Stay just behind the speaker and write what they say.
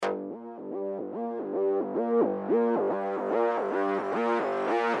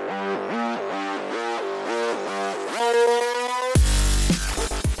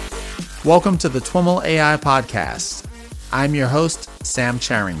Welcome to the TWIML AI Podcast. I'm your host, Sam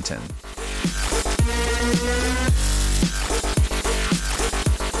Charrington.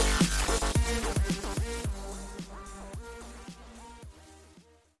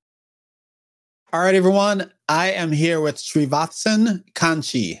 All right, everyone. I am here with Srivatsan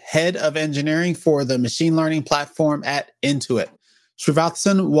Kanchi, Head of Engineering for the Machine Learning Platform at Intuit.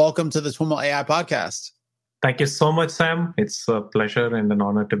 Srivatsan, welcome to the TWIML AI Podcast. Thank you so much, Sam. It's a pleasure and an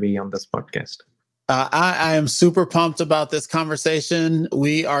honor to be on this podcast. I am super pumped about this conversation.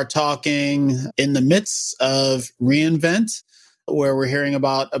 We are talking in the midst of reInvent, where we're hearing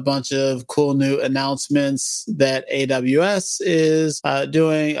about a bunch of cool new announcements that AWS is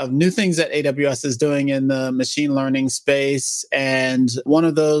doing, of new things that AWS is doing in the machine learning space. And one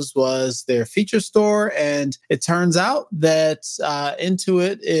of those was their feature store. And it turns out that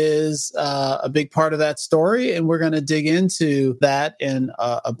Intuit is a big part of that story. And we're going to dig into that in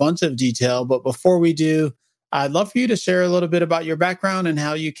a bunch of detail. But before we do, I'd love for you to share a little bit about your background and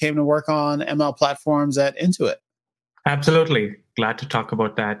how you came to work on ML platforms at Intuit. Absolutely. Glad to talk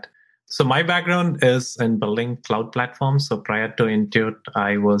about that. So my background is in building cloud platforms. So prior to Intuit,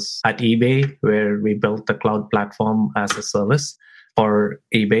 I was at eBay, where we built the cloud platform as a service for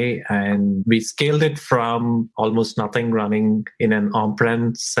eBay. And we scaled it from almost nothing running in an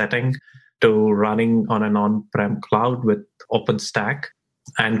on-prem setting to running on an on-prem cloud with OpenStack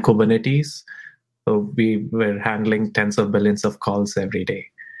and Kubernetes. So we were handling tens of billions of calls every day.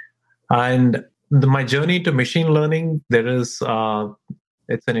 And my journey to machine learning, it's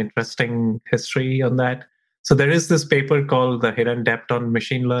an interesting history on that. So there is this paper called The Hidden Depth on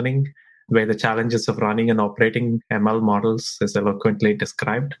Machine Learning, where the challenges of running and operating ML models is eloquently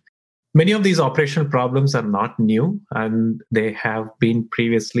described. Many of these operational problems are not new, and they have been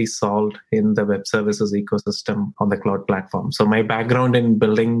previously solved in the web services ecosystem on the cloud platform. So my background in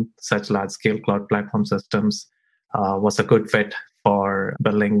building such large-scale cloud platform systems was a good fit for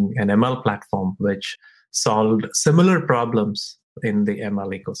building an ML platform, which solved similar problems in the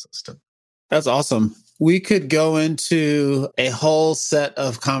ML ecosystem. That's awesome. We could go into a whole set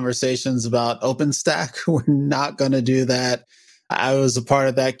of conversations about OpenStack. We're not going to do that. I was a part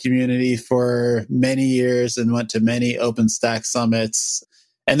of that community for many years and went to many OpenStack summits.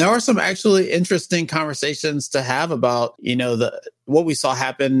 And there are some actually interesting conversations to have about, what we saw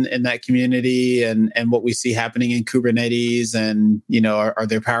happen in that community and what we see happening in Kubernetes, and, are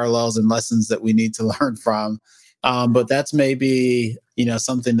there parallels and lessons that we need to learn from? But that's maybe,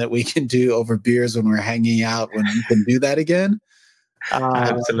 something that we can do over beers when we're hanging out, when we can do that again.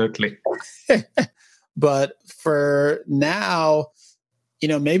 Absolutely. But for now,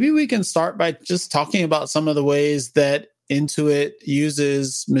 maybe we can start by just talking about some of the ways that Intuit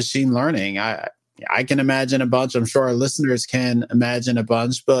uses machine learning. I can imagine a bunch. I'm sure our listeners can imagine a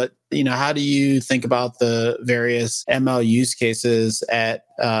bunch. But how do you think about the various ML use cases at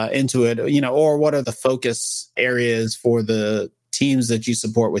Intuit? Or what are the focus areas for the teams that you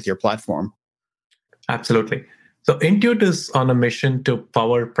support with your platform? Absolutely. So Intuit is on a mission to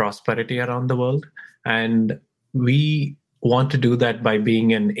power prosperity around the world, and we want to do that by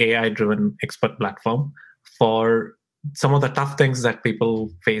being an AI-driven expert platform for some of the tough things that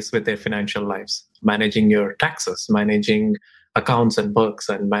people face with their financial lives: managing your taxes, managing accounts and books,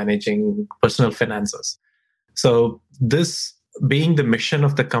 and managing personal finances. So this being the mission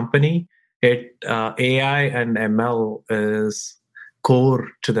of the company, AI and ML is core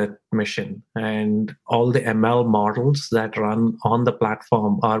to that mission. And all the ML models that run on the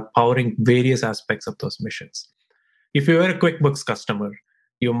platform are powering various aspects of those missions. If you were a QuickBooks customer,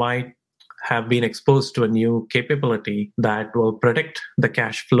 you might have been exposed to a new capability that will predict the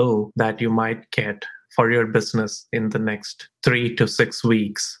cash flow that you might get for your business in the next 3 to 6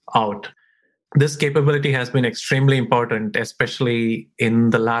 weeks out. This capability has been extremely important, especially in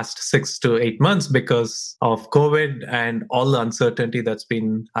the last 6 to 8 months, because of COVID and all the uncertainty that's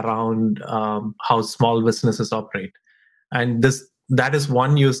been around how small businesses operate. And that is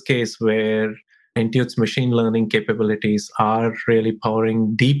one use case where Intuit's machine learning capabilities are really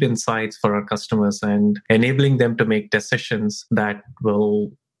powering deep insights for our customers and enabling them to make decisions that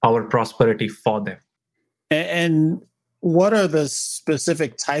will power prosperity for them. And what are the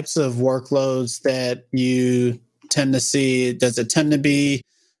specific types of workloads that you tend to see? Does it tend to be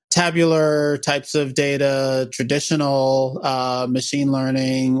tabular types of data, traditional machine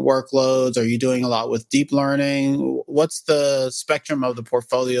learning workloads? Are you doing a lot with deep learning? What's the spectrum of the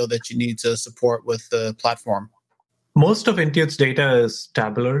portfolio that you need to support with the platform? Most of Intuit's data is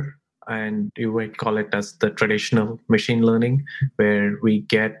tabular, and you might call it as the traditional machine learning, where we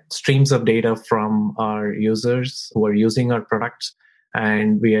get streams of data from our users who are using our products,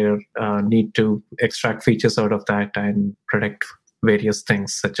 and we need to extract features out of that and predict various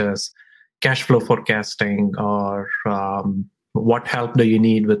things such as cash flow forecasting or what help do you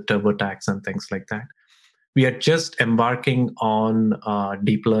need with TurboTax and things like that. We are just embarking on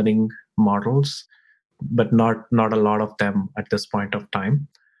deep learning models, but not a lot of them at this point of time.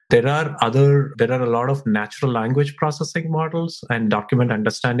 There are a lot of natural language processing models and document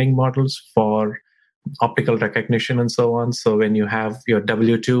understanding models for optical recognition and so on. So when you have your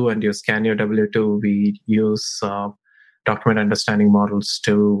W-2 and you scan your W-2, we use document understanding models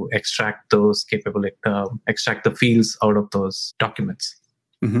to extract those extract the fields out of those documents.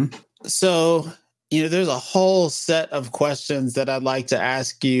 Mm-hmm. So, there's a whole set of questions that I'd like to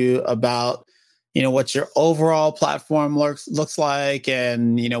ask you about, what your overall platform looks like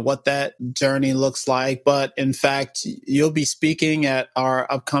and, what that journey looks like. But in fact, you'll be speaking at our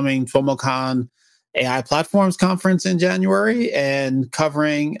upcoming FOMOCon AI Platforms Conference in January and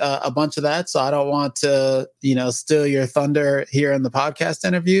covering a bunch of that. So I don't want to, steal your thunder here in the podcast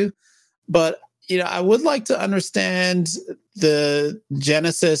interview. But I would like to understand the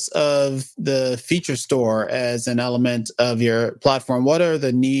genesis of the feature store as an element of your platform. What are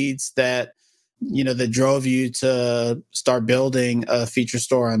the needs that drove you to start building a feature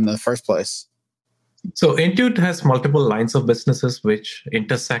store in the first place? So Intuit has multiple lines of businesses which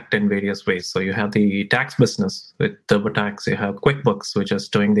intersect in various ways. So you have the tax business with TurboTax, you have QuickBooks, which is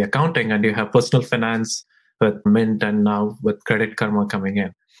doing the accounting, and you have personal finance with Mint and now with Credit Karma coming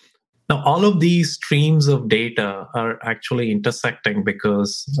in. Now, all of these streams of data are actually intersecting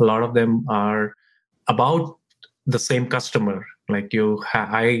because a lot of them are about the same customer. Like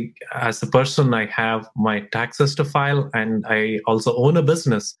I, as a person, I have my taxes to file, and I also own a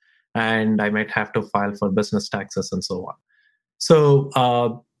business, and I might have to file for business taxes and so on.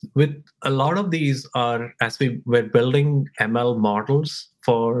 So with a lot of these as we were building ML models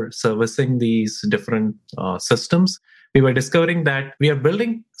for servicing these different systems, we were discovering that we are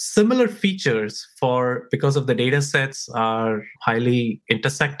building similar features because of the data sets are highly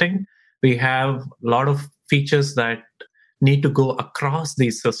intersecting. We have a lot of features that need to go across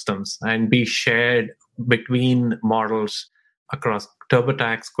these systems and be shared between models across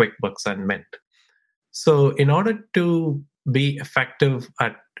TurboTax, QuickBooks, and Mint. So in order to be effective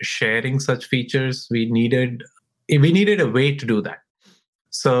at sharing such features, we needed a way to do that.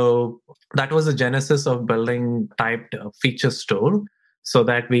 So that was the genesis of building typed feature store so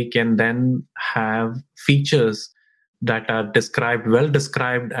that we can then have features that are well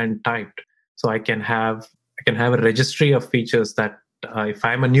described and typed. So I can have a registry of features that if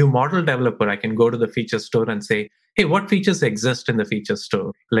I'm a new model developer, I can go to the feature store and say, hey, what features exist in the feature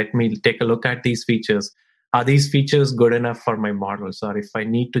store? Let me take a look at these features. Are these features good enough for my models? Or if I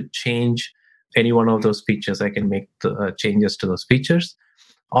need to change any one of those features, I can make the changes to those features.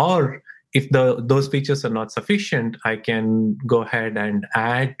 Or if those features are not sufficient, I can go ahead and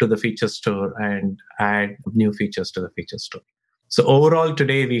add to the feature store and add new features to the feature store. So overall,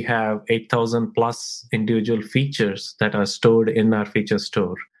 today we have 8,000 plus individual features that are stored in our feature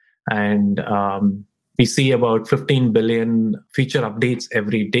store. And we see about 15 billion feature updates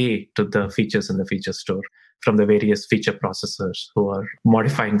every day to the features in the feature store from the various feature processors who are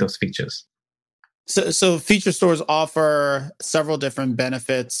modifying those features. So feature stores offer several different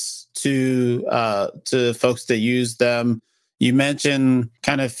benefits to folks that use them. You mentioned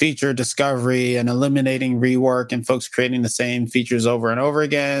kind of feature discovery and eliminating rework and folks creating the same features over and over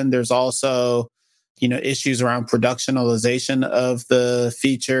again. There's also, issues around productionalization of the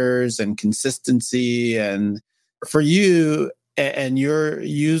features and consistency. And for you and your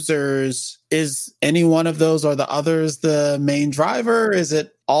users, is any one of those or the others the main driver? Is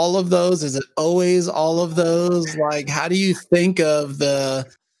it all of those? Is it always all of those? Like, how do you think of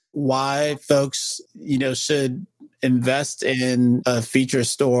why folks, should invest in a feature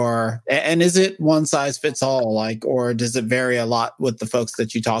store? And is it one size fits all, or does it vary a lot with the folks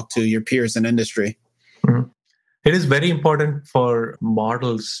that you talk to, your peers in industry? Mm-hmm. It is very important for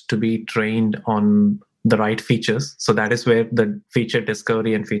models to be trained on the right features. So that is where the feature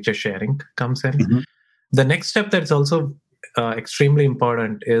discovery and feature sharing comes in. Mm-hmm. The next step that's also extremely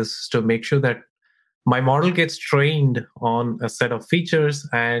important is to make sure that my model gets trained on a set of features,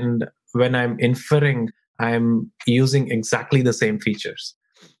 and when I'm inferring, I'm using exactly the same features.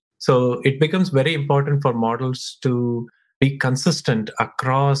 So it becomes very important for models to be consistent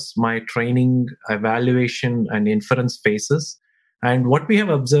across my training, evaluation, and inference phases. And what we have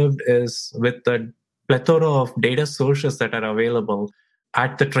observed is with the plethora of data sources that are available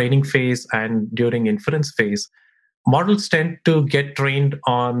at the training phase and during inference phase, models tend to get trained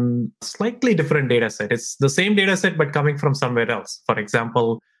on slightly different data set. It's the same data set, but coming from somewhere else. For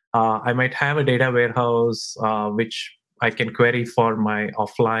example, I might have a data warehouse, which I can query for my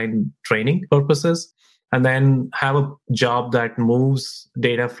offline training purposes, and then have a job that moves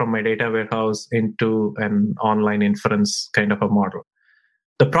data from my data warehouse into an online inference kind of a model.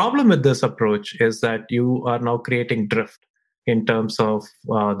 The problem with this approach is that you are now creating drift in terms of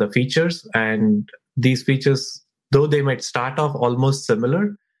the features, and these features, though they might start off almost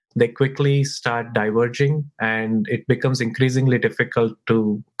similar, they quickly start diverging, and it becomes increasingly difficult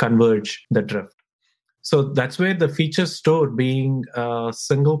to converge the drift. So that's where the feature store being a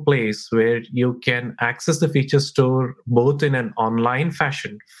single place where you can access the feature store both in an online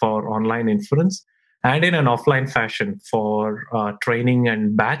fashion for online inference and in an offline fashion for training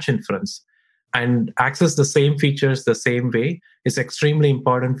and batch inference, and access the same features the same way is extremely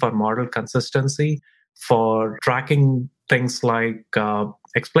important for model consistency, for tracking things like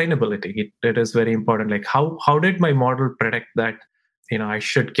explainability. It is very important. Like how did my model predict that I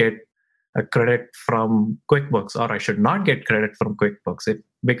should get a credit from QuickBooks, or I should not get credit from QuickBooks? It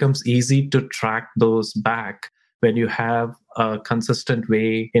becomes easy to track those back when you have a consistent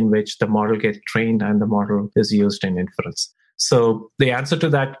way in which the model gets trained and the model is used in inference. So the answer to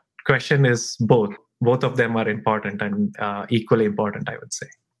that question is both. Both of them are important and equally important, I would say.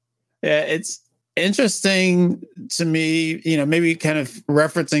 Yeah, it's interesting to me, maybe kind of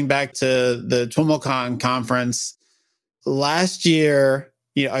referencing back to the TWIMLcon conference last year,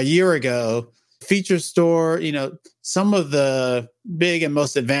 a year ago, feature store, some of the big and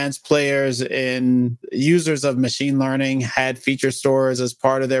most advanced players in users of machine learning had feature stores as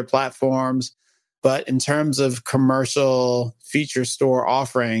part of their platforms. But in terms of commercial feature store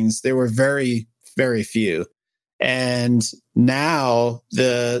offerings, there were very, very few. And now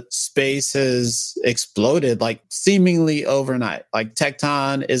the space has exploded like seemingly overnight. Like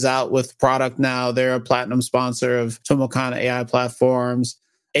Tekton is out with product now. They're a platinum sponsor of TWIMLcon AI platforms.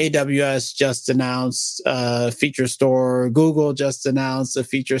 AWS just announced a feature store. Google just announced a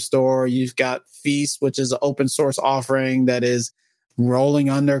feature store. You've got Feast, which is an open source offering that is rolling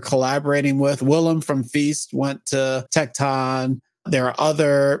under, collaborating with. Willem from Feast went to Tekton. There are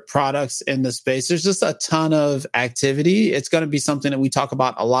other products in the space. There's just a ton of activity. It's going to be something that we talk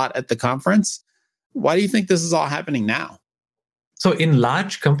about a lot at the conference. Why do you think this is all happening now? So in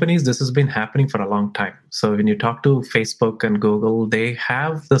large companies, this has been happening for a long time. So when you talk to Facebook and Google, they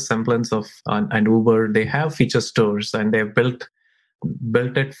have the semblance of, and Uber, they have feature stores, and they've built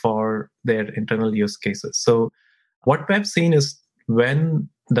it for their internal use cases. So what we've seen is when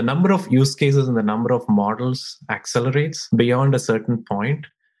the number of use cases and the number of models accelerates beyond a certain point,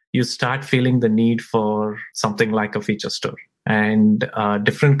 you start feeling the need for something like a feature store. And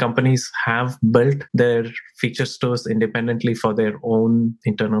different companies have built their feature stores independently for their own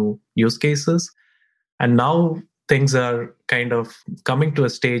internal use cases. And now things are kind of coming to a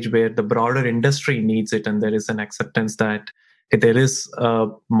stage where the broader industry needs it, and there is an acceptance that there is a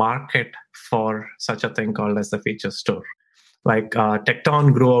market for such a thing called as the feature store. Like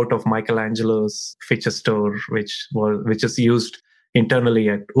Tekton grew out of Michelangelo's feature store, which is used internally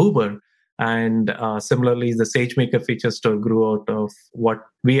at Uber. And similarly, the SageMaker feature store grew out of what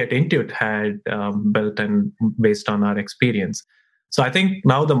we at Intuit had built and based on our experience. So I think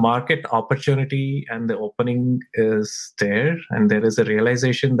now the market opportunity and the opening is there. And there is a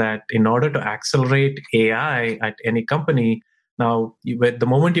realization that in order to accelerate AI at any company, now, the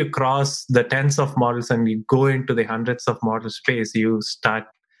moment you cross the tens of models and you go into the hundreds of model space, you start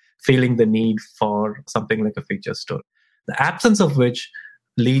feeling the need for something like a feature store. The absence of which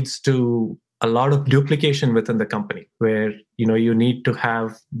leads to a lot of duplication within the company, where you need to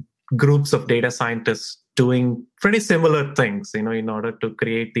have groups of data scientists doing pretty similar things, in order to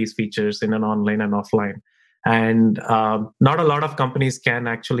create these features in an online and offline. And not a lot of companies can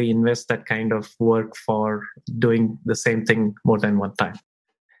actually invest that kind of work for doing the same thing more than one time.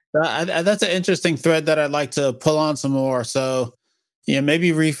 That's an interesting thread that I'd like to pull on some more. So, maybe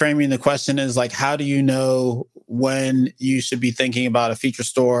reframing the question is like, how do you know when you should be thinking about a feature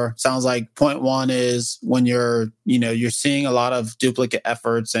store? Sounds like point one is when you're seeing a lot of duplicate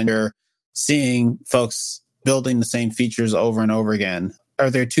efforts and you're seeing folks building the same features over and over again.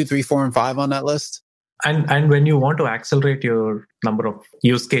 Are there 2, 3, 4, and 5 on that list? And when you want to accelerate your number of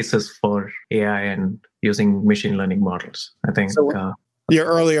use cases for AI and using machine learning models, I think. So your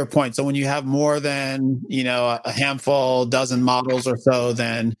earlier point. So when you have more than, a handful, dozen models or so,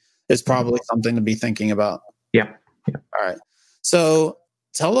 then it's probably something to be thinking about. Yeah. All right. So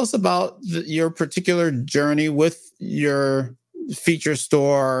tell us about your particular journey with your feature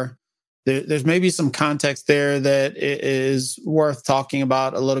store. there's maybe some context there that is worth talking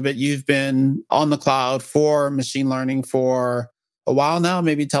about a little bit. You've been on the cloud for machine learning for a while now.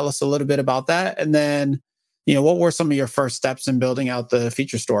 Maybe tell us a little bit about that. And then, what were some of your first steps in building out the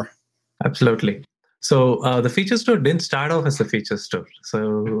feature store? Absolutely. So the feature store didn't start off as a feature store.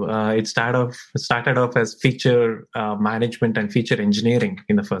 So it started off as feature management and feature engineering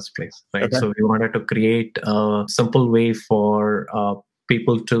in the first place, right? Okay. So we wanted to create a simple way for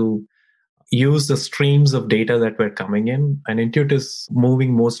people to use the streams of data that were coming in. And Intuit is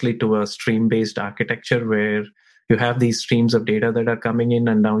moving mostly to a stream-based architecture where you have these streams of data that are coming in,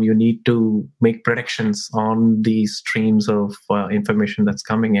 and now you need to make predictions on these streams of information that's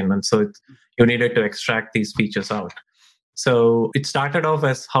coming in. And so you needed to extract these features out. So it started off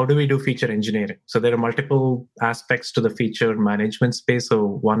as, how do we do feature engineering? So there are multiple aspects to the feature management space.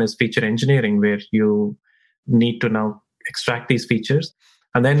 So one is feature engineering, where you need to now extract these features.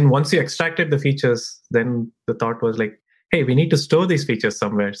 And then once you extracted the features, then the thought was like, hey, we need to store these features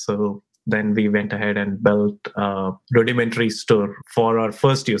somewhere. So then we went ahead and built a rudimentary store for our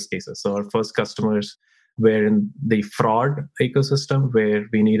first use cases. So our first customers were in the fraud ecosystem, where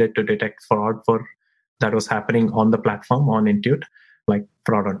we needed to detect fraud that was happening on the platform on Intuit, like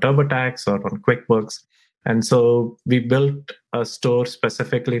fraud on TurboTax or on QuickBooks. And so we built a store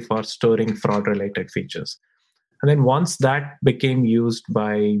specifically for storing fraud-related features. And then once that became used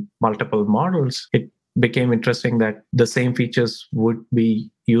by multiple models, it became interesting that the same features would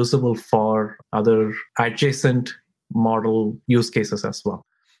be usable for other adjacent model use cases as well.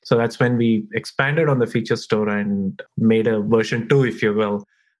 So that's when we expanded on the feature store and made a version 2, if you will,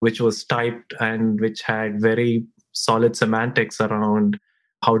 which was typed and which had very solid semantics around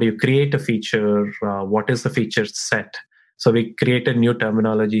how do you create a feature, what is the feature set. So we created new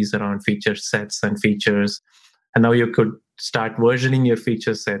terminologies around feature sets and features. And now you could start versioning your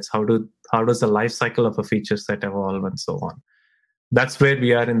feature sets. How does the life cycle of a feature set evolve, and so on. That's where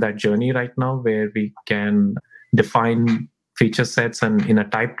we are in that journey right now, where we can define feature sets and in a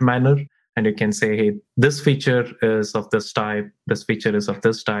typed manner. And you can say, hey, this feature is of this type, this feature is of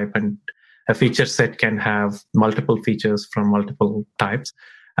this type. And a feature set can have multiple features from multiple types.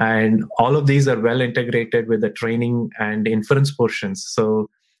 And all of these are well integrated with the training and inference portions. So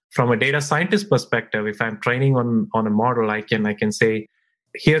from a data scientist perspective, if I'm training on a model, I can say,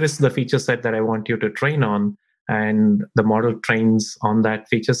 here is the feature set that I want you to train on, and the model trains on that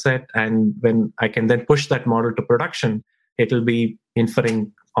feature set. And when I can then push that model to production, it'll be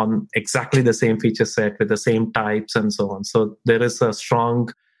inferring on exactly the same feature set with the same types and so on. So there is a strong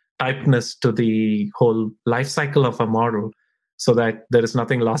typeness to the whole life cycle of a model, so that there is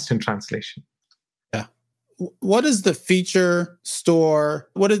nothing lost in translation. What is the feature store?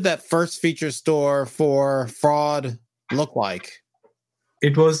 What did that first feature store for fraud look like?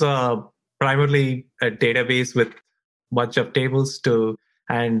 It was primarily a database with a bunch of tables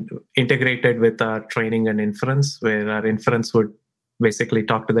and integrated with our training and inference, where our inference would basically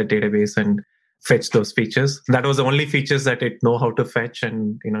talk to the database and fetch those features. That was the only features that it know how to fetch,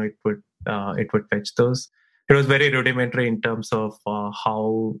 and it would fetch those. It was very rudimentary in terms of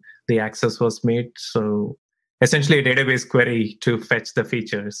how the access was made. So essentially a database query to fetch the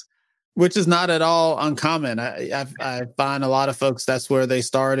features. Which is not at all uncommon. I find a lot of folks, that's where they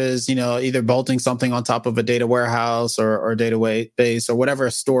start, is, either bolting something on top of a data warehouse or database or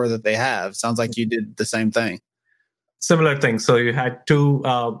whatever store that they have. Sounds like you did the same thing. Similar thing. So you had to,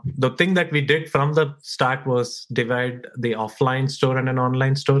 the thing that we did from the start was divide the offline store and an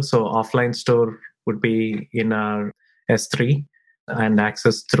online store. So offline store would be in our S3 and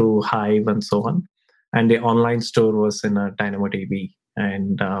access through Hive and so on. And the online store was in a DynamoDB.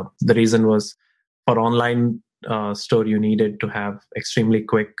 And the reason was, for online store, you needed to have extremely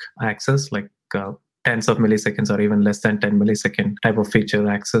quick access, like tens of milliseconds or even less than 10 millisecond type of feature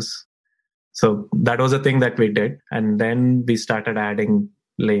access. So that was a thing that we did. And then we started adding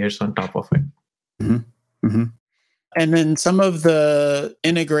layers on top of it. Mm-hmm. Mm-hmm. And then some of the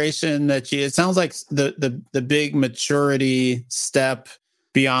integration it sounds like the big maturity step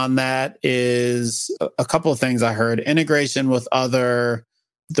beyond that is a couple of things I heard. Integration with the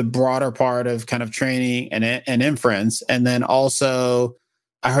broader part of kind of training and inference. And then also,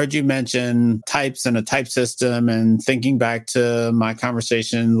 I heard you mention types and a type system, and thinking back to my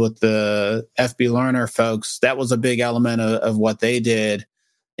conversation with the FB Learner folks, that was a big element of what they did.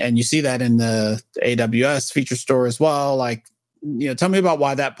 And you see that in the AWS feature store as well. Like, tell me about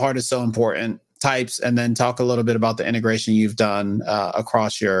why that part is so important. Types, and then talk a little bit about the integration you've done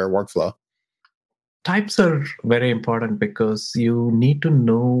across your workflow. Types are very important because you need to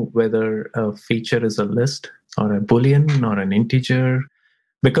know whether a feature is a list or a Boolean or an integer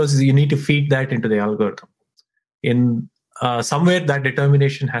because you need to feed that into the algorithm. In somewhere that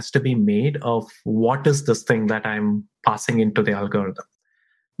determination has to be made of what is this thing that I'm passing into the algorithm.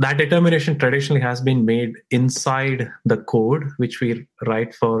 That determination traditionally has been made inside the code, which we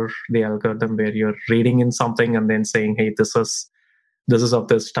write for the algorithm, where you're reading in something and then saying, hey, this is of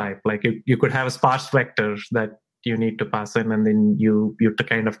this type. Like you could have a sparse vector that you need to pass in, and then you to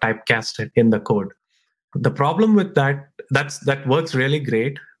kind of typecast it in the code. The problem with that works really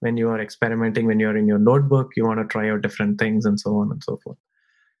great when you are experimenting, when you're in your notebook, you want to try out different things and so on and so forth.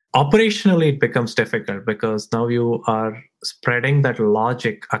 Operationally, it becomes difficult because now you are spreading that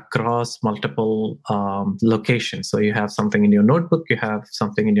logic across multiple locations. So you have something in your notebook, you have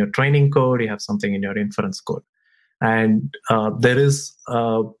something in your training code, you have something in your inference code. And there is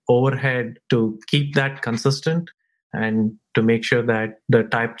overhead to keep that consistent and to make sure that the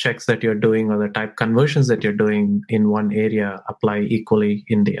type checks that you're doing or the type conversions that you're doing in one area apply equally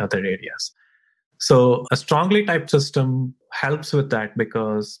in the other areas. So a strongly typed system helps with that,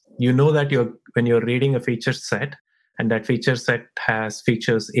 because you know that when you're reading a feature set, and that feature set has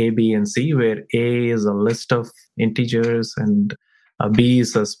features A, B, and C, where A is a list of integers and B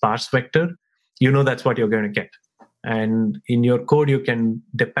is a sparse vector, you know that's what you're going to get. And in your code, you can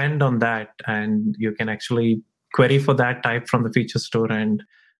depend on that, and you can actually query for that type from the feature store. And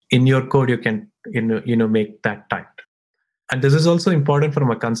in your code, you can make that type. And this is also important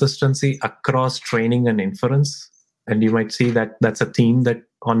from a consistency across training and inference. And you might see that that's a theme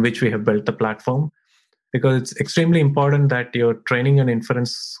on which we have built the platform, because it's extremely important that your training and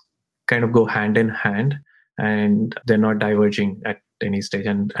inference kind of go hand in hand and they're not diverging at any stage.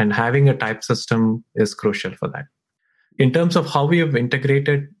 And having a type system is crucial for that. In terms of how we have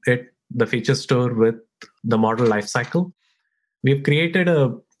integrated the feature store with the model lifecycle, we've created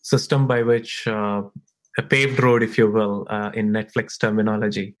a system by which a paved road, if you will, in Netflix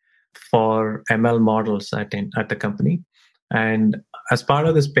terminology, for ML models at the company. And as part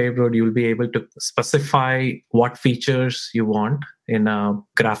of this paved road, you'll be able to specify what features you want in a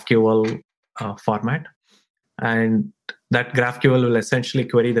GraphQL format. And that GraphQL will essentially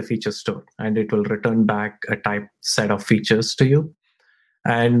query the feature store, and it will return back a type set of features to you.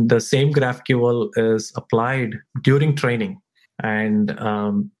 And the same GraphQL is applied during training, and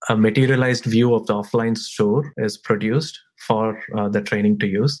a materialized view of the offline store is produced for the training to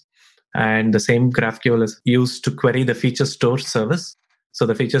use. And the same GraphQL is used to query the feature store service. So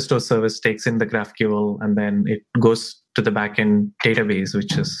the feature store service takes in the GraphQL, and then it goes to the backend database,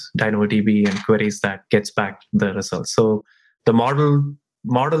 which is DynamoDB, and queries that, gets back the results. So the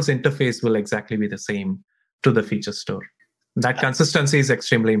model's interface will exactly be the same to the feature store. That consistency is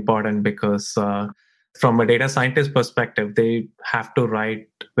extremely important, because from a data scientist perspective, they have to write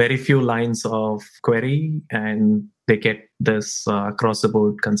very few lines of query, and they get this across the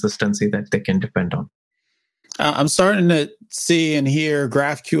board consistency that they can depend on. I'm starting to see and hear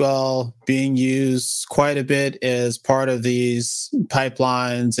GraphQL being used quite a bit as part of these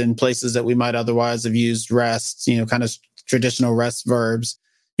pipelines in places that we might otherwise have used REST, kind of traditional REST verbs.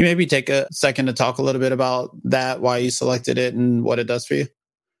 You maybe take a second to talk a little bit about that, why you selected it and what it does for you?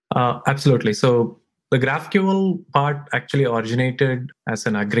 Absolutely. So the GraphQL part actually originated as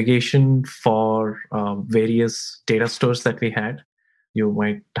an aggregation for various data stores that we had. You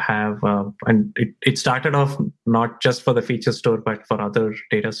might have, and it started off not just for the feature store, but for other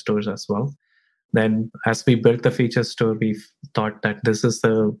data stores as well. Then as we built the feature store, we thought that this is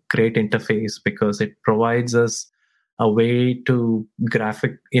a great interface, because it provides us a way to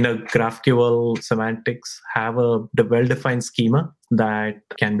in a GraphQL semantics, have a well-defined schema that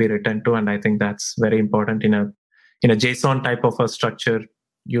can be written to. And I think that's very important. In a JSON type of a structure,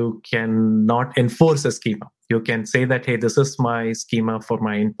 you cannot enforce a schema. You can say that, hey, this is my schema for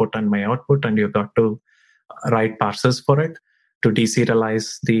my input and my output, and you've got to write parsers for it to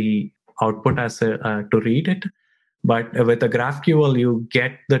deserialize the output to read it. But with a GraphQL, you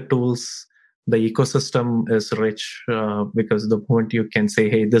get the tools. The ecosystem is rich, because the moment you can say,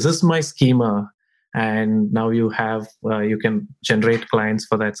 hey, this is my schema, and now you can generate clients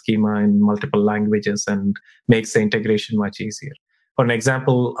for that schema in multiple languages, and makes the integration much easier. For an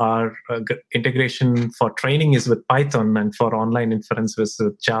example, our integration for training is with Python, and for online inference is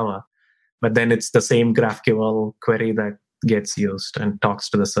with Java. But then it's the same GraphQL query that gets used and talks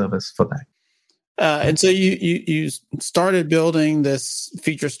to the service for that. And so you started building this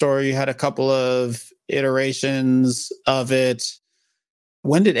feature store. You had a couple of iterations of it.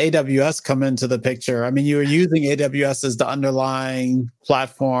 When did AWS come into the picture? I mean, you were using AWS as the underlying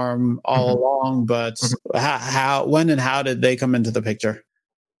platform all along, but when and how did they come into the picture?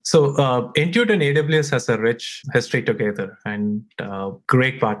 So Intune and AWS has a rich history together and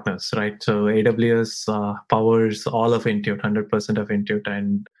great partners, right? So AWS powers all of Intune, 100% of Intune,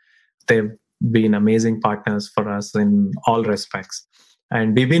 and they've been amazing partners for us in all respects.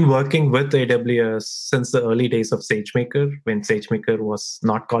 And we've been working with AWS since the early days of SageMaker, when SageMaker was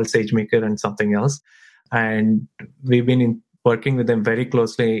not called SageMaker and something else. And we've been working with them very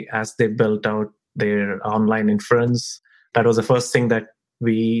closely as they built out their online inference. That was the first thing that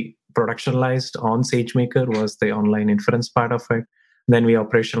we productionalized on SageMaker, was the online inference part of it. Then we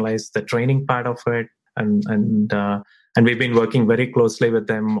operationalized the training part of it, and we've been working very closely with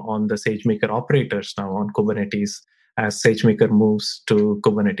them on the SageMaker operators now on Kubernetes as SageMaker moves to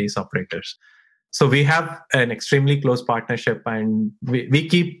Kubernetes operators. So we have an extremely close partnership, and we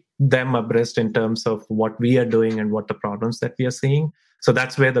keep them abreast in terms of what we are doing and what the problems that we are seeing. So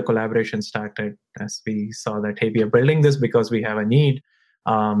that's where the collaboration started, as we saw that, hey, we are building this because we have a need,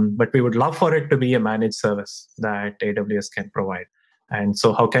 but we would love for it to be a managed service that AWS can provide. And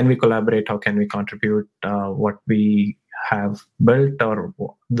so how can we collaborate? How can we contribute what we have built or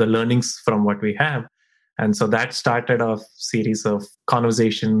the learnings from what we have? And so that started a series of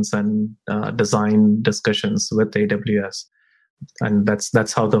conversations and design discussions with AWS. And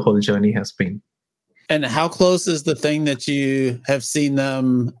that's how the whole journey has been. And how close is the thing that you have seen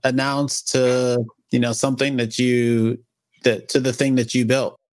them announce to, something to the thing that you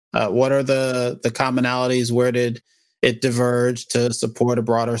built? What are the commonalities? Where did it diverge to support a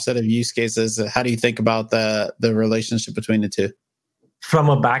broader set of use cases? How do you think about the relationship between the two? From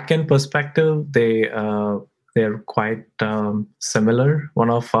a backend perspective, they're quite similar. One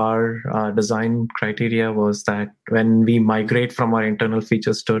of our design criteria was that when we migrate from our internal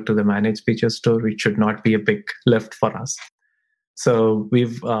feature store to the managed feature store, it should not be a big lift for us. So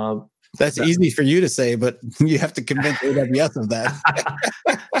we've... That's easy for you to say, but you have to convince AWS of that.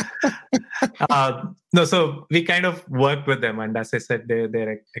 No, so we kind of work with them. And as I said,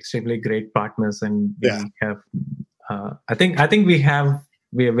 they're extremely great partners. And we have... I think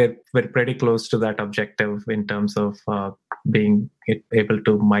we're pretty close to that objective in terms of being able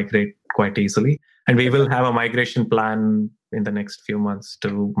to migrate quite easily. And we will have a migration plan in the next few months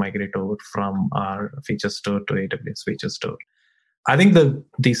to migrate over from our feature store to AWS feature store. I think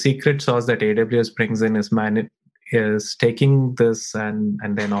the secret sauce that AWS brings in is taking this and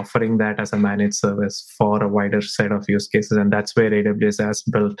then offering that as a managed service for a wider set of use cases. And that's where AWS has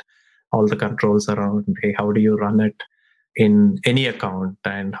built all the controls around, hey, how do you run it in any account,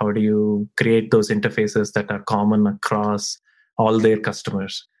 and how do you create those interfaces that are common across all their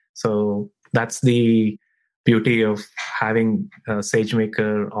customers? So that's the beauty of having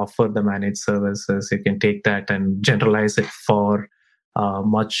SageMaker offer the managed services. You can take that and generalize it for a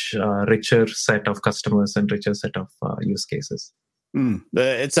much richer set of customers and richer set of use cases.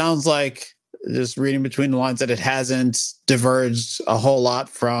 It sounds like, just reading between the lines, that it hasn't diverged a whole lot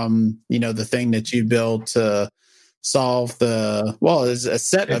from the thing that you built to solve there's a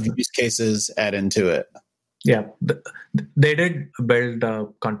set of use cases add into it. Yeah, they did build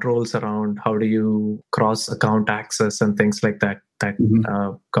controls around how do you cross account access and things like that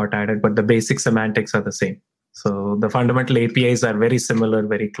got added, but the basic semantics are the same. So the fundamental APIs are very similar,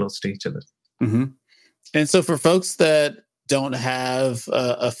 very close to each other. Mm-hmm. And so for folks that don't have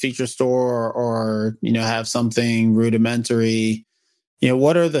a feature store or have something rudimentary,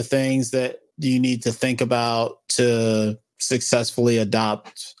 what are the things that you need to think about to successfully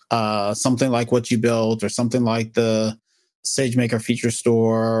adopt something like what you built, or something like the SageMaker feature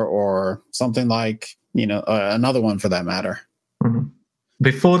store, or something like another one for that matter? Mm-hmm.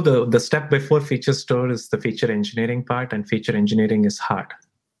 Before the step before feature store is the feature engineering part, and feature engineering is hard.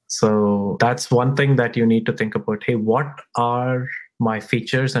 So that's one thing that you need to think about. Hey, what are my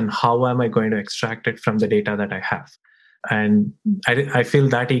features and how am I going to extract it from the data that I have? And I feel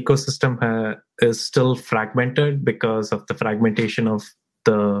that ecosystem is still fragmented because of the fragmentation of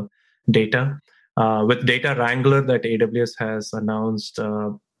the data. With Data Wrangler that AWS has announced,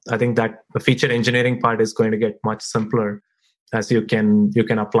 I think that the feature engineering part is going to get much simpler, as you can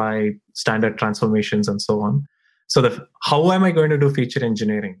apply standard transformations and so on. So how am I going to do feature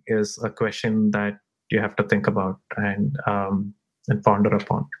engineering is a question that you have to think about and ponder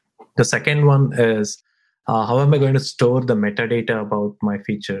upon. The second one is, how am I going to store the metadata about my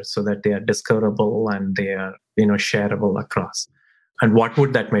features so that they are discoverable and they are shareable across? And what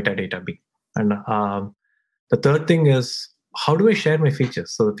would that metadata be? And the third thing is, how do I share my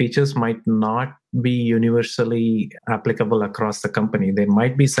features? So the features might not be universally applicable across the company. There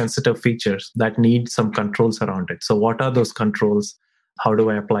might be sensitive features that need some controls around it. So what are those controls? How do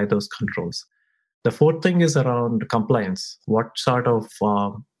I apply those controls? The fourth thing is around compliance. What sort of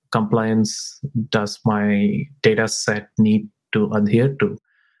compliance does my data set need to adhere to?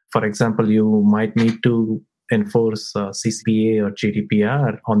 For example, you might need to enforce CCPA or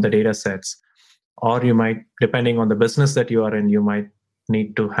GDPR on the data sets, or you might, depending on the business that you are in, you might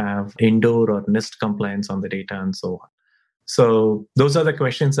need to have indoor or NIST compliance on the data and so on. So those are the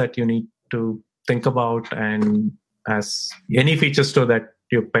questions that you need to think about. And as any feature store that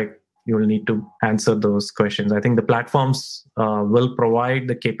you pick, you will need to answer those questions. I think the platforms will provide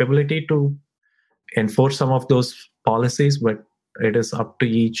the capability to enforce some of those policies, but it is up to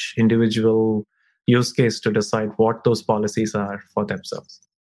each individual use case to decide what those policies are for themselves.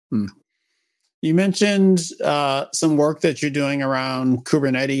 You mentioned some work that you're doing around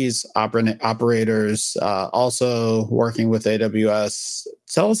Kubernetes operators, also working with AWS.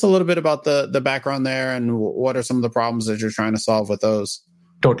 Tell us a little bit about the background there and what are some of the problems that you're trying to solve with those?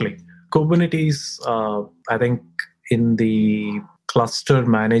 Totally. Kubernetes, I think in the cluster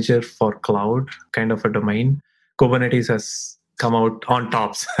manager for cloud kind of a domain, Kubernetes has come out on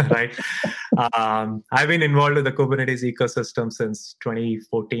tops, right? I've been involved with the Kubernetes ecosystem since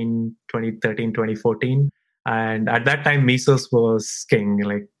 2013, 2014. And at that time, Mesos was king.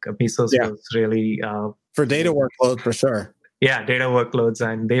 Like Mesos was really... for data workload, for sure. Yeah, data workloads.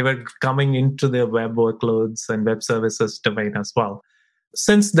 And they were coming into the web workloads and web services domain as well.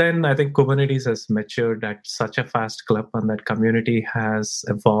 Since then, I think Kubernetes has matured at such a fast clip, and that community has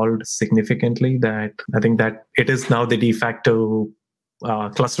evolved significantly that I think that it is now the de facto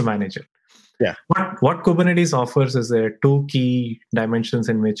cluster manager. Yeah. What Kubernetes offers is there are two key dimensions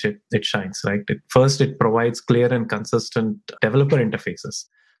in which it shines. Right. First, it provides clear and consistent developer interfaces.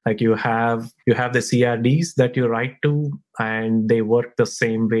 Like you have the CRDs that you write to, and they work the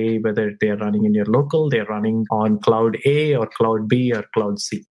same way, whether they are running in your local, they're running on cloud A or cloud B or cloud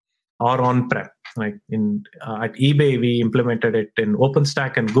C, or on-prem. Like at eBay, we implemented it in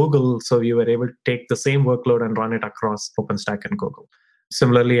OpenStack and Google, so you were able to take the same workload and run it across OpenStack and Google.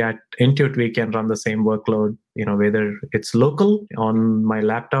 Similarly, at Intuit, we can run the same workload, whether it's local on my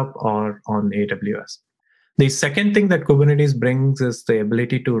laptop or on AWS. The second thing that Kubernetes brings is the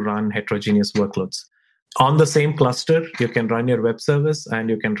ability to run heterogeneous workloads. On the same cluster, you can run your web service and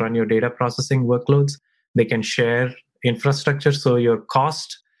you can run your data processing workloads. They can share infrastructure, so your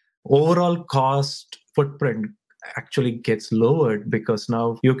overall cost footprint actually gets lowered because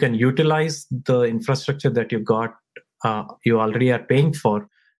now you can utilize the infrastructure that you already are paying for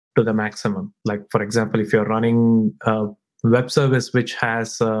to the maximum. Like, for example, if you're running a web service which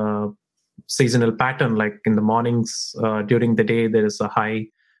has seasonal pattern, like in the mornings, during the day, there is a high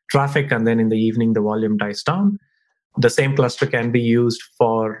traffic, and then in the evening, the volume dies down. The same cluster can be used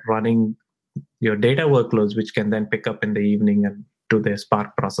for running your data workloads, which can then pick up in the evening and do their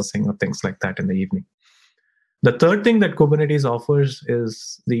Spark processing or things like that in the evening. The third thing that Kubernetes offers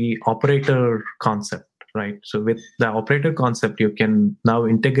is the operator concept, right? So with the operator concept, you can now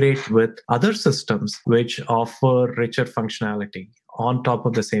integrate with other systems which offer richer functionality on top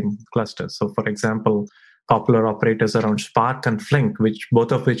of the same cluster. So for example, popular operators around Spark and Flink,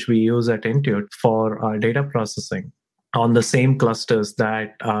 both of which we use at Intuit for our data processing on the same clusters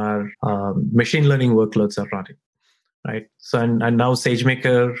that our machine learning workloads are running, right? So and now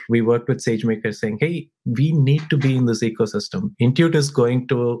SageMaker, we worked with SageMaker saying, hey, we need to be in this ecosystem. Intuit is going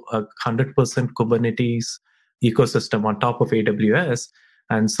to a 100% Kubernetes ecosystem on top of AWS.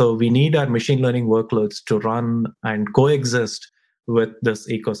 And so we need our machine learning workloads to run and coexist with this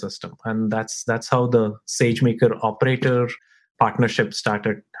ecosystem. And that's how the SageMaker operator partnership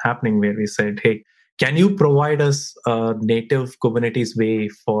started happening, where we said, hey, can you provide us a native Kubernetes way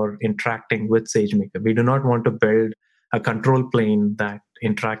for interacting with SageMaker? We do not want to build a control plane that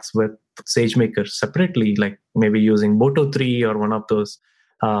interacts with SageMaker separately, like maybe using Moto3 or one of those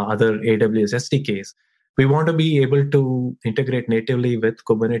other AWS SDKs. We want to be able to integrate natively with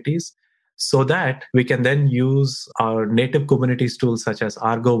Kubernetes so that we can then use our native Kubernetes tools such as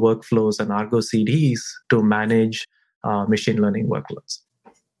Argo workflows and Argo CDs to manage machine learning workloads.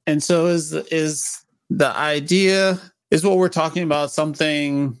 And so is the idea, is what we're talking about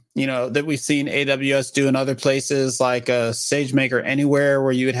something, that we've seen AWS do in other places, like a SageMaker Anywhere,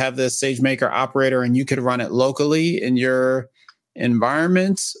 where you would have this SageMaker operator and you could run it locally in your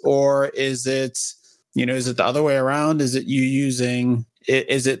environment? Or is it the other way around? Is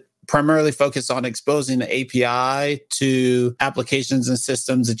it primarily focused on exposing the API to applications and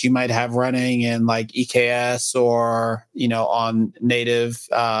systems that you might have running in like EKS or, on native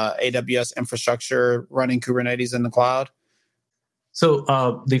AWS infrastructure running Kubernetes in the cloud? So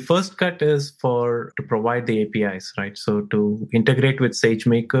the first cut is to provide the APIs, right? So to integrate with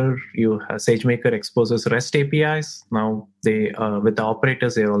SageMaker, SageMaker exposes REST APIs. Now they with the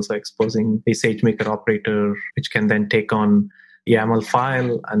operators, they're also exposing the SageMaker operator, which can then take on YAML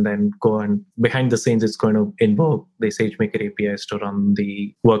file and then go and behind the scenes, it's going to invoke the SageMaker APIs to run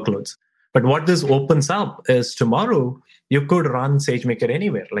the workloads. But what this opens up is tomorrow, you could run SageMaker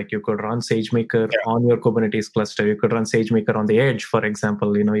anywhere. Like you could run SageMaker on your Kubernetes cluster. You could run SageMaker on the edge, for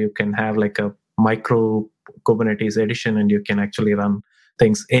example. You can have like a micro Kubernetes edition and you can actually run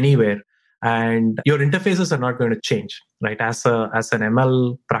things anywhere. And your interfaces are not going to change, right? As an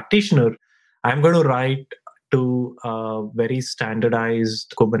ML practitioner, I'm going to write to a very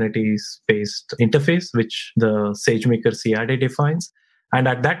standardized Kubernetes-based interface, which the SageMaker CRD defines. And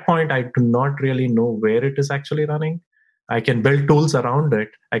at that point, I do not really know where it is actually running. I can build tools around it.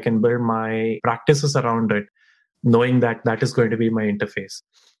 I can build my practices around it, knowing that that is going to be my interface.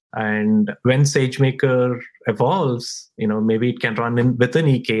 And when SageMaker evolves, maybe it can run within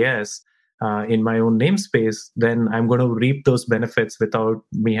EKS in my own namespace, then I'm going to reap those benefits without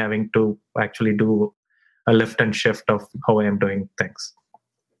me having to actually do a lift and shift of how I am doing things.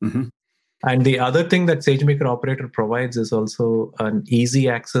 Mm-hmm. And the other thing that SageMaker Operator provides is also an easy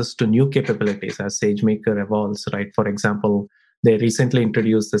access to new capabilities as SageMaker evolves, right? For example, they recently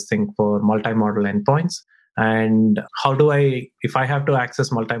introduced this thing for multi-model endpoints. And if I have to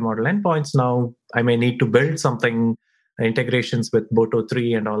access multi-model endpoints now, I may need to build something, integrations with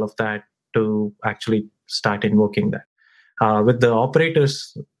Boto3 and all of that to actually start invoking that. With the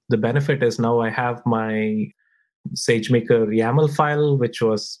operators, the benefit is now I have my SageMaker YAML file, which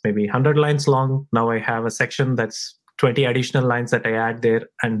was maybe 100 lines long. Now I have a section that's 20 additional lines that I add there,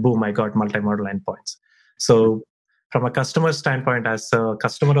 and boom, I got multi-model endpoints. So from a customer standpoint, as a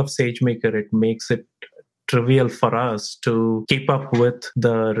customer of SageMaker, it makes it trivial for us to keep up with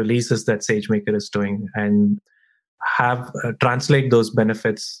the releases that SageMaker is doing and translate those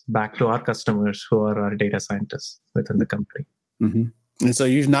benefits back to our customers who are our data scientists within the company. Mm-hmm. And so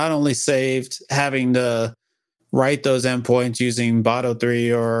you've not only saved having to write those endpoints using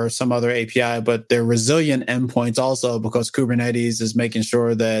Boto3 or some other API, but they're resilient endpoints also because Kubernetes is making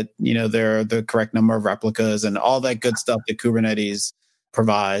sure that, there are the correct number of replicas and all that good stuff that Kubernetes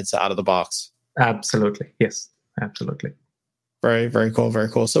provides out of the box. Absolutely. Yes, absolutely. Very, very cool. Very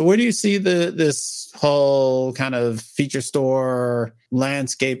cool. So where do you see this whole kind of feature store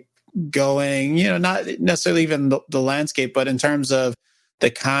landscape going? Not necessarily even the landscape, but in terms of the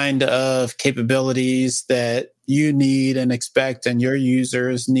kind of capabilities that you need and expect and your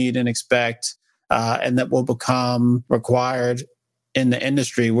users need and expect, and that will become required in the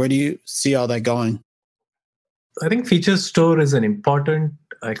industry. Where do you see all that going? I think feature store is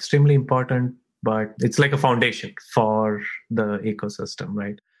extremely important, but it's like a foundation for the ecosystem,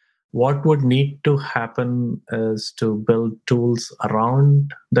 right? What would need to happen is to build tools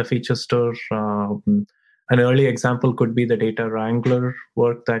around the feature store. An early example could be the data wrangler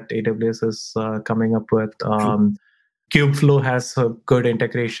work that AWS is coming up with. Kubeflow has good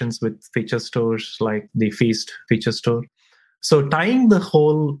integrations with feature stores like the Feast feature store. So tying the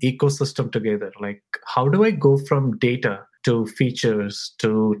whole ecosystem together, like how do I go from data to features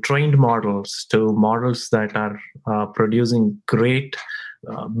to trained models to models that are producing great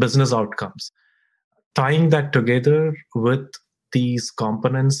business outcomes? Tying that together with these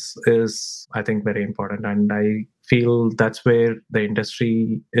components is, I think, very important. And I feel that's where the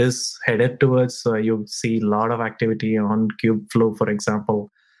industry is headed towards. You see a lot of activity on Kubeflow, for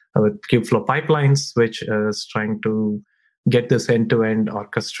example, with Kubeflow pipelines, which is trying to get this end-to-end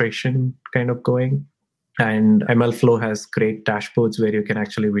orchestration kind of going. And MLflow has great dashboards where you can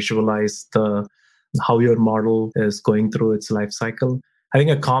actually visualize how your model is going through its life cycle. I think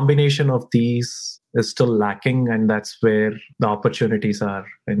a combination of these is still lacking, and that's where the opportunities are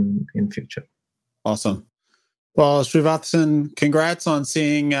in future. Awesome. Well, Srivatsan, congrats on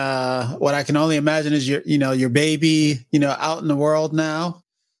seeing what I can only imagine is your baby, out in the world now.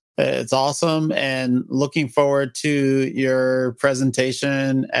 It's awesome, and looking forward to your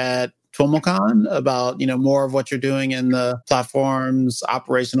presentation at TWIMLcon about more of what you're doing in the platforms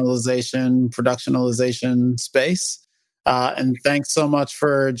operationalization, productionalization space. And thanks so much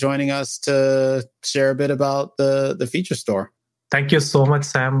for joining us to share a bit about the feature store. Thank you so much,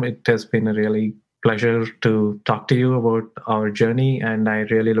 Sam. It has been a really pleasure to talk to you about our journey, and I'm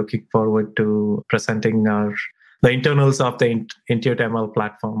really looking forward to presenting the internals of the Intuit ML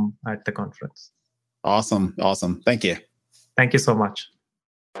platform at the conference. Awesome. Thank you. Thank you so much.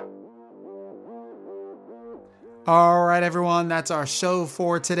 All right, everyone, that's our show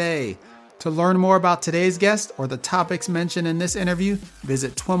for today. To learn more about today's guest or the topics mentioned in this interview,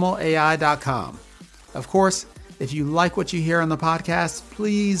 visit twimlai.com. Of course, if you like what you hear on the podcast,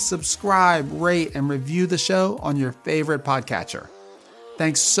 please subscribe, rate, and review the show on your favorite podcatcher.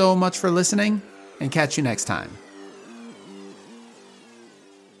 Thanks so much for listening, and catch you next time.